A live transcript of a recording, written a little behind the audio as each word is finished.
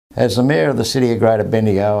As the Mayor of the City of Greater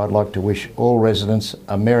Bendigo, I'd like to wish all residents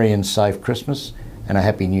a merry and safe Christmas and a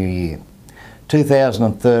happy New Year.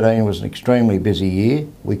 2013 was an extremely busy year.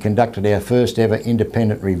 We conducted our first ever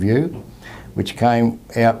independent review, which came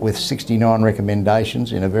out with 69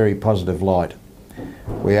 recommendations in a very positive light.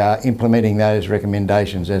 We are implementing those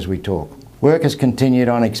recommendations as we talk. Work has continued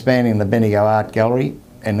on expanding the Bendigo Art Gallery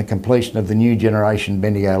and the completion of the new generation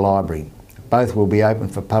Bendigo Library. Both will be open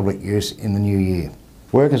for public use in the new year.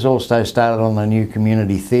 Work has also started on the new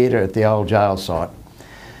community theatre at the old jail site.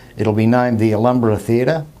 It'll be named the Alumbra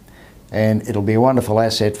Theatre, and it'll be a wonderful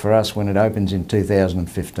asset for us when it opens in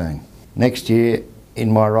 2015. Next year,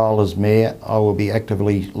 in my role as Mayor, I will be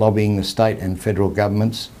actively lobbying the state and federal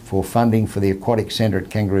governments for funding for the Aquatic Centre at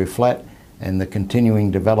Kangaroo Flat and the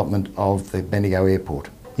continuing development of the Bendigo Airport.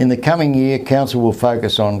 In the coming year, Council will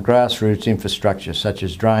focus on grassroots infrastructure such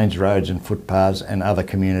as drains, roads and footpaths and other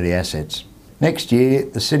community assets. Next year,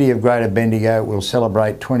 the City of Greater Bendigo will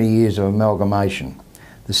celebrate 20 years of amalgamation.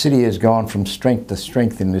 The city has gone from strength to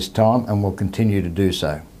strength in this time and will continue to do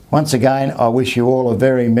so. Once again, I wish you all a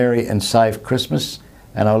very merry and safe Christmas,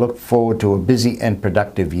 and I look forward to a busy and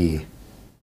productive year.